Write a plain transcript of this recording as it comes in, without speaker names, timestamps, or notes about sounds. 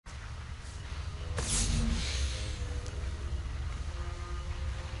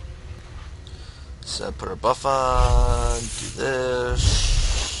put our buff on, do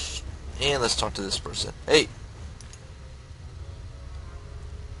this, and let's talk to this person. Hey!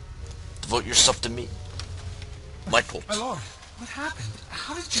 Devote yourself to me. Michael. My lord, what happened?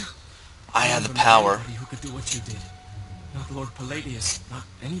 How did you... I had the power. Nobody who could do what you did. Not Lord Palladius, not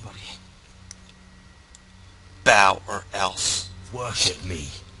anybody. Bow or else. Worship me,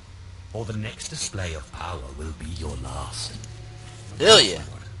 or the next display of power will be your last. Hell yeah.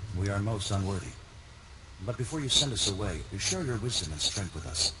 We are most unworthy. But before you send us away, share your wisdom and strength with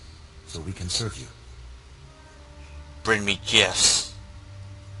us, so we can serve you. Bring me gifts.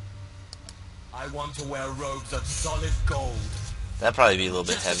 I want to wear robes of solid gold. That'd probably be a little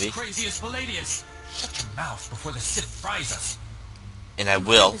bit Just heavy. as crazy as Palladius. Shut your mouth before the Sith fries us. And I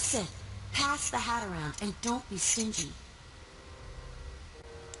will. The Sith. Pass the hat around and don't be stingy.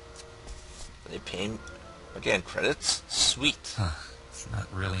 They paying again credits? Sweet. It's not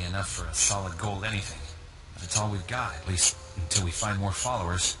really enough for a solid gold anything. But it's all we've got, at least until we find more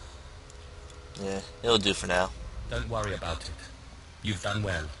followers. Yeah, it'll do for now. Don't worry about it. You've done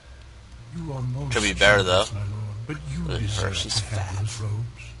well. You are most Could be better though. generous, my lord, but you Look at her, deserve she's to have fat. those robes.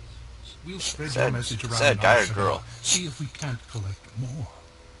 We'll spread Is your that- message is around that a guy Nar or Shaddaa, girl? See if we can't collect more.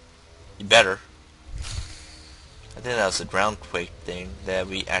 You better. I think that was the groundquake thing that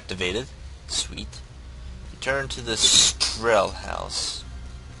we activated. Sweet. Return to the Strel house.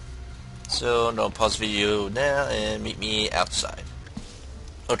 So, don't pause the video now and meet me outside.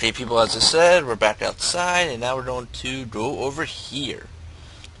 Okay people, as I said, we're back outside and now we're going to go over here.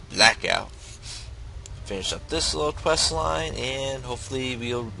 Blackout. Finish up this little quest line and hopefully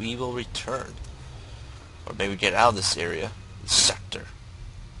we will return. Or maybe get out of this area. This sector.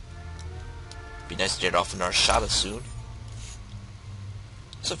 Be nice to get off of Nar Shaddaa soon.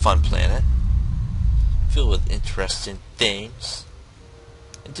 It's a fun planet. Filled with interesting things.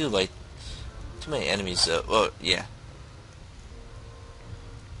 I do like too many enemies though. Well, yeah.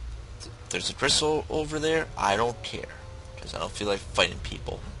 There's a crystal over there. I don't care. Because I don't feel like fighting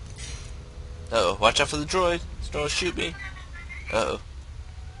people. Uh-oh. Watch out for the droid. He's gonna shoot me. Uh-oh.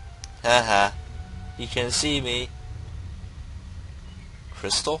 Haha. He can see me.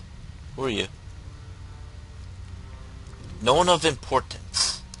 Crystal? Who are you? No one of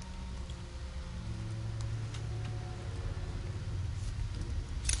importance.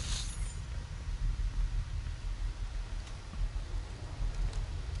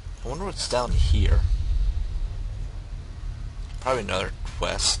 I wonder what's down here. Probably another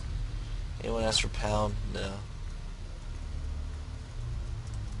quest. Anyone ask for pound? No.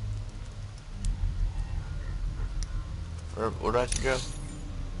 Where do I have to go?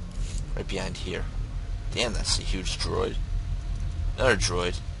 Right behind here. Damn, that's a huge droid. Another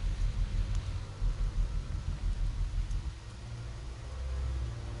droid.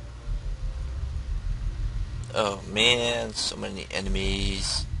 Oh man, so many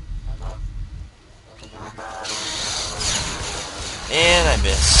enemies. And I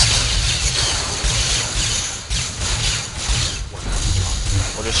missed.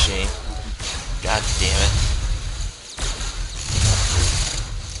 What a shame. God damn it.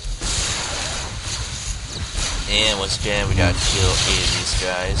 And once again, we gotta kill 8 of these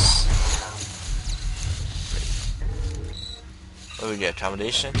guys. Oh, we get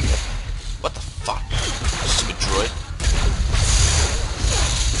accommodation? Yep. What the fuck? Stupid droid.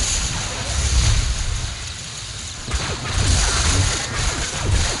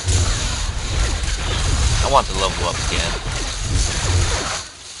 I want to level up again.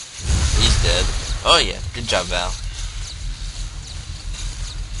 He's dead. Oh yeah, good job, Val.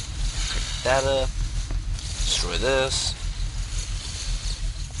 Pick that up. Destroy this.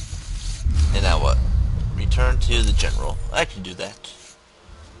 And now what? Return to the general. I can do that.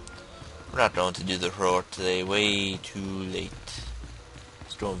 We're not going to do the heroic today. Way too late.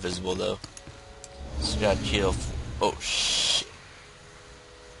 Let's go invisible though. So we gotta kill. Oh shit.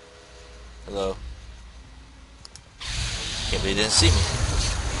 Hello. Can't believe he didn't see me.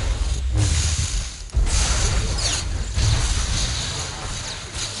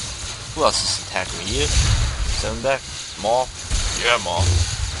 Who else is attacking me? You? 7 back? Maul? Yeah, Maul.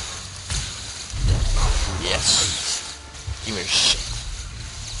 Yes. Give me your shit.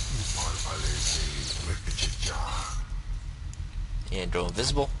 And go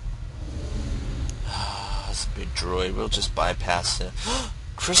invisible. That's a big droid. We'll just bypass him.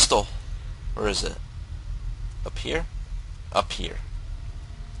 Crystal! Where is it? Up here? Up here.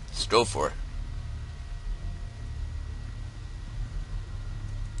 Let's go for it.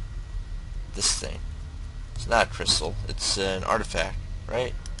 This thing. It's not a crystal. It's an artifact,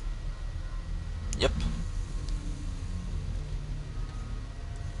 right? Yep.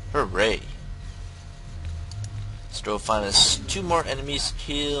 Hooray. Let's go find us 2 more enemies to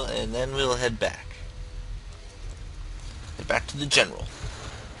kill, and then we'll head back. Head back to the general.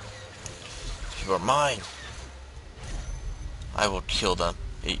 You are mine. I will kill them.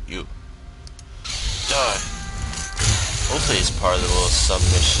 Hate you. Die. Hopefully it's part of the little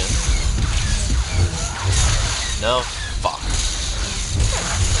submission. No? Fuck.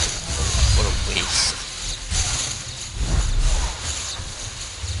 What a waste.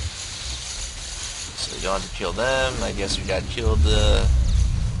 So we don't have to kill them. I guess we gotta kill the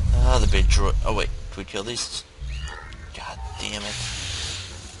big droid. Oh wait, can we kill these? God damn it.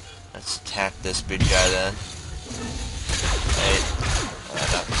 Let's attack this big guy then. Hey.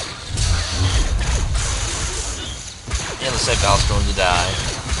 And looks like Val's going to die.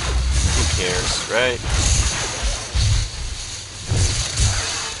 Who cares, right?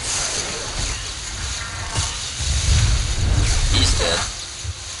 He's dead.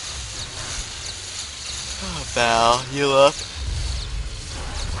 Oh, Val, heal up.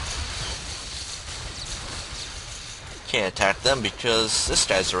 Can't attack them because this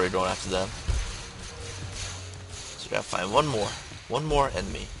guy's already going after them. So we gotta find one more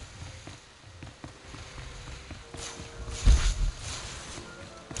enemy.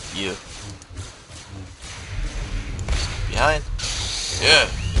 You. Behind? Yeah,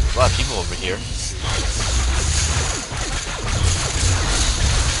 a lot of people over here.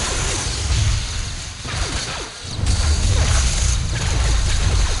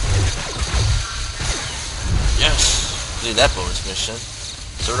 Yes! Do that bonus mission.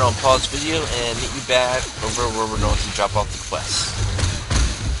 So we're going to pause video and meet you back over where we're going to drop off the quest.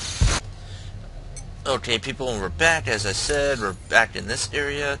 Okay people, and we're back. As I said, we're back in this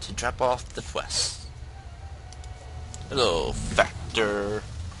area to drop off the quest. Hello, Factor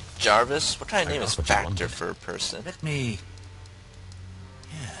Jarvis. What kind of name is Factor for a person? Let me...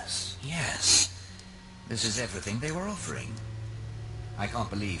 Yes. This is everything they were offering. I can't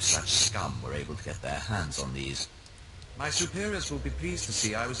believe such scum were able to get their hands on these. My superiors will be pleased to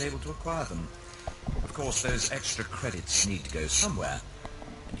see I was able to acquire them. Of course, those extra credits need to go somewhere.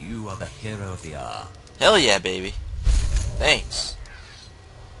 And you are the hero of the hour. Hell yeah, baby. Thanks.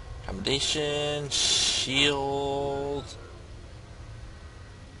 Accommodation, shield.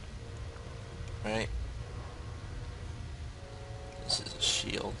 Right. This is a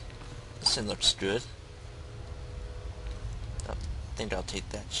shield. This thing looks good. I think I'll take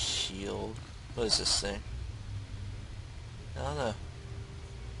that shield. What is this thing? I don't know.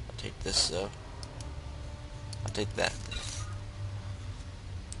 I'll take this though. I'll take that.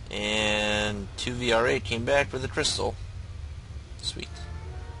 And 2 VR8 came back with a crystal. Sweet.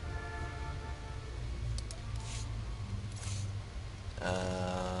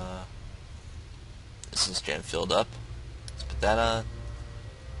 This is getting filled up. Let's put that on.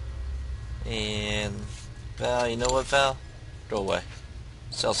 And Val, you know what, Val? Go away.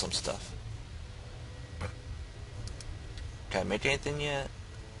 Sell some stuff. Can I make anything yet?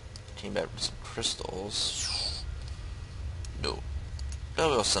 Came back with some crystals. No. But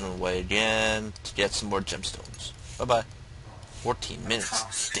we'll send them away again to get some more gemstones. Bye bye. 14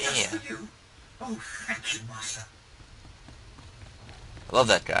 minutes. Damn. Oh, thank you, Master. I love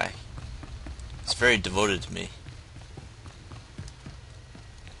that guy. He's very devoted to me.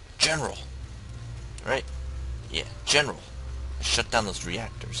 General. Right? Yeah, General. Shut down those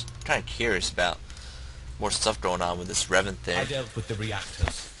reactors. I'm kind of curious about more stuff going on with this Revan thing. I dealt with the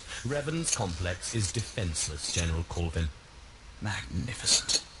reactors. Revan's complex is defenseless, General Colvin.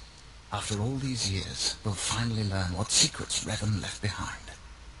 Magnificent. After all these years, we'll finally learn what secrets Revan left behind.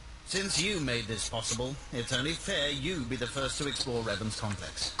 Since you made this possible, it's only fair you be the first to explore Revan's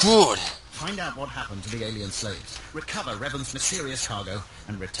complex. Good. Find out what happened to the alien slaves, recover Revan's mysterious cargo,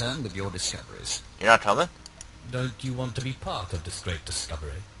 and return with your discoveries. You're not coming? Don't you want to be part of this great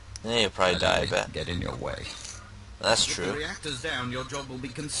discovery? Yeah, you'll probably die, I bet. Get in your way. That's With the true. reactors down, your job will be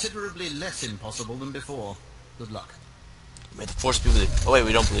considerably less impossible than before. Good luck. May the Force be with you. Oh wait,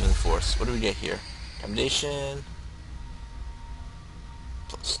 we don't believe in the Force. What do we get here? Accommodation.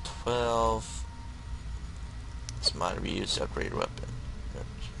 Plus 12. It's minor reuse to upgrade weapon.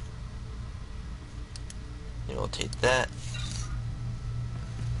 You will take that.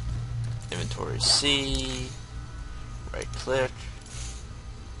 Inventory C. Right click.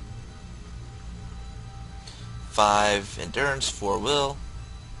 5 endurance, 4 will.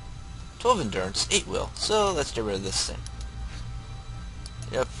 12 endurance, 8 will. So let's get rid of this thing.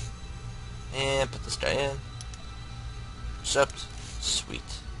 Yep. And put this guy in. Accept. Sweet.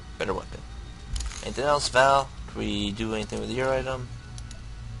 Better weapon. Anything else, Val? Can we do anything with your item?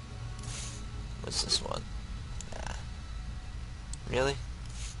 What's this one? Nah. Really?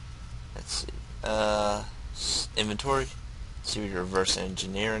 Let's see. Inventory. See if we can reverse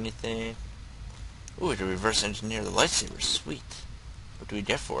engineer anything. Ooh, we can reverse engineer the lightsaber. Sweet. What do we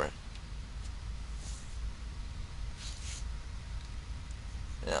get for it?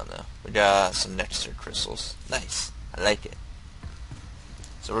 I don't know. We got some Nectar crystals. Nice. I like it.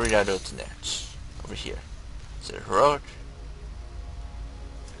 So where we gotta go to next? Over here. Is it heroic?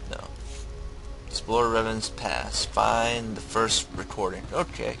 No. Explore Revan's Pass. Find the first recording.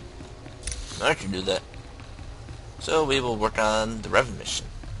 Okay. I can do that. So we will work on the Revan mission.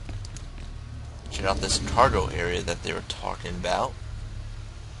 Check out this cargo area that they were talking about.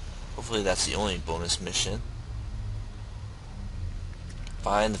 Hopefully that's the only bonus mission.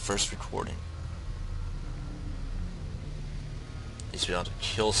 Find the first recording. At least we don't have to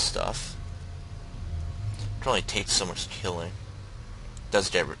kill stuff. It only takes so much killing. It does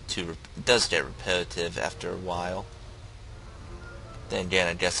get repetitive after a while. Then again,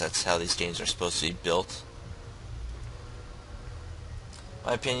 I guess that's how these games are supposed to be built. In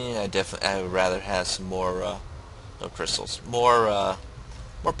my opinion, I would rather have some more no crystals, more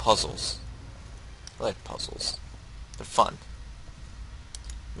puzzles. I like puzzles. They're fun.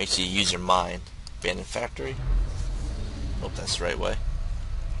 Makes you use your mind. Abandoned factory. Hope that's the right way.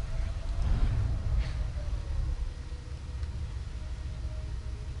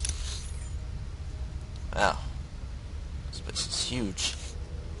 Wow. This place is huge.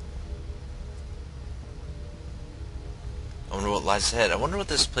 I wonder what lies ahead. I wonder what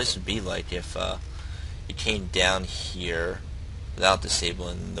this place would be like if you came down here without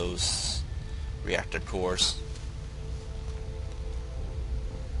disabling those reactor cores.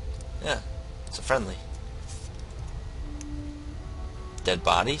 Yeah, it's a friendly. Dead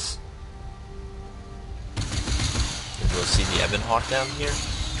bodies? Maybe we'll see the Ebon Hawk down here.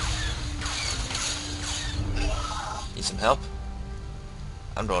 Need some help?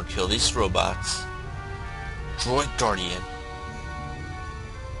 I'm going to kill these robots. Droid Guardian.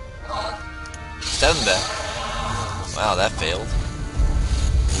 Stab him back. Wow, that failed.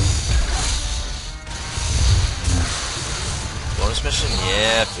 Bonus mission?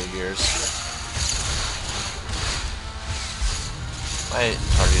 Yeah, figures. I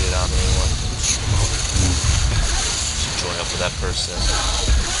targeted on anyone. Should join up with that person.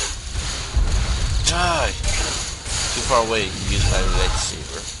 Die! Too far away, you use my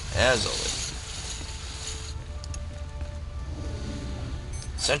lightsaber. As always.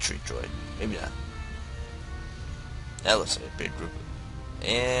 Sentry droid. Maybe not. That looks like a big group.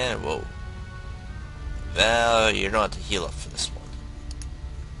 And, whoa. Val, you're going to have to heal up for this one.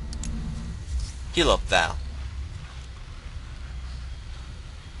 Heal up, Val.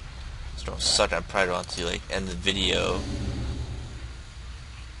 Just don't suck. I probably want to like end the video.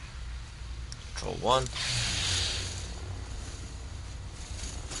 Control 1.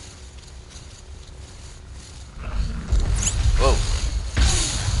 Whoa.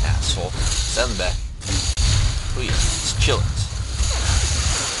 Asshole. Send them back. Oh yeah, let's kill it.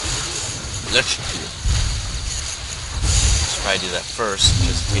 Electrocute. Let's probably do that first,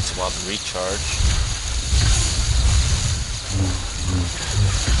 because it takes a while to recharge.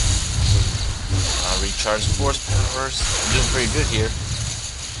 Recharge force powers. I'm doing pretty good here.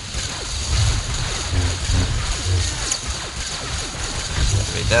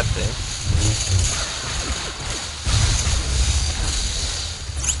 Activate that thing.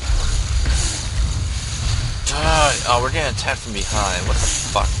 Die! Oh, we're getting attacked from behind. What the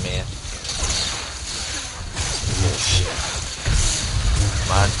fuck, man? Bullshit.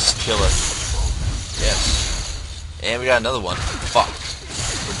 Come on, just kill it. Yes. And we got another one. Fuck.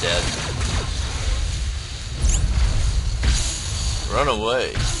 We're dead. Run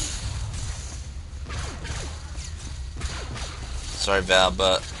away. Sorry, Val,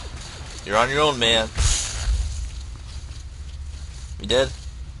 but you're on your own, man. You dead?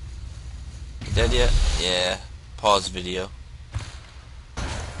 You dead yet? Yeah. Pause video.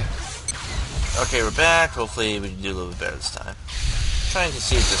 Okay, we're back. Hopefully we can do a little bit better this time. Trying to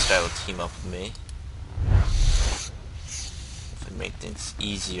see if this guy will team up with me. If we make things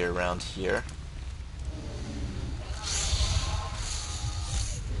easier around here.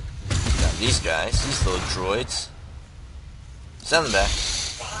 Got these guys, these little droids. Send them back.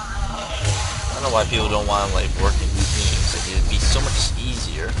 I don't know why people don't want to like work in teams. Like, it'd be so much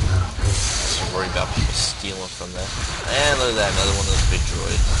easier. Just worry about people stealing from them. And look at that, another one of those big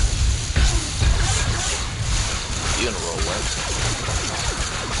droids. You gonna roll one?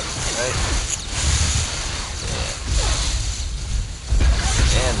 Right? Yeah.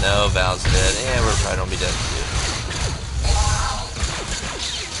 And no, Val's dead. And we're probably gonna be dead too.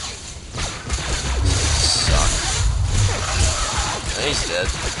 Suck. He's dead.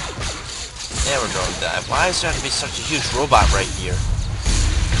 Yeah, we're going to die. Why does there have to be such a huge robot right here?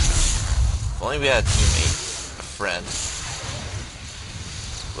 If only we had a teammate, a friend,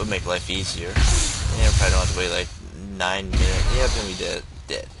 would make life easier. Yeah, we probably don't have to wait like 9 minutes. Yep, and we did.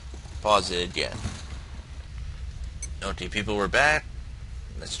 Dead. Pause it again. Okay, people, we're back.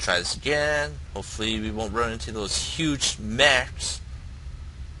 Let's try this again. Hopefully we won't run into those huge mechs.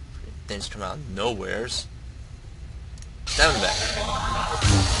 Things come out of nowheres. 7 back.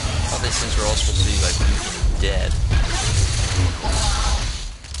 All these things were all supposed to be like weak and dead.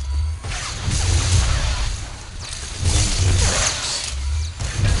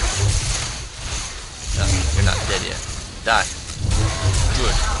 No, you're not dead yet. Die.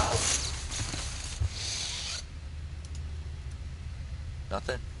 Good.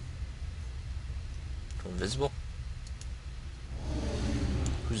 Nothing? Go invisible?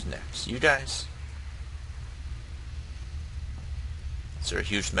 Who's next? You guys? Is there a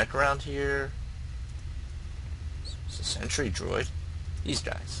huge mech around here? It's a sentry droid. These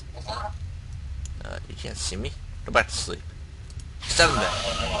guys. You can't see me? Go back to sleep. 7 back. I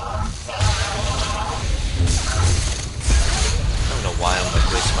don't know why I'm going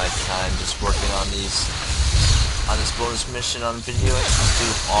to waste my time just working on these, on this bonus mission on video. I just do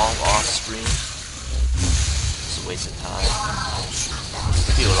it all off screen. It's a waste of time.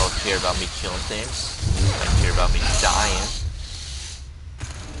 People don't care about me killing things. They care about me dying.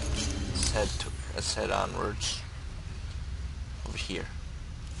 Let's head onwards. Over here.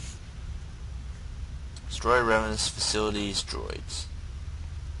 Destroy Revenant's facilities, droids.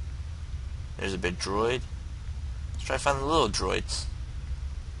 There's a big droid. Let's try to find the little droids.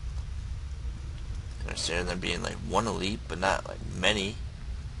 I understand there being like one elite, but not like many.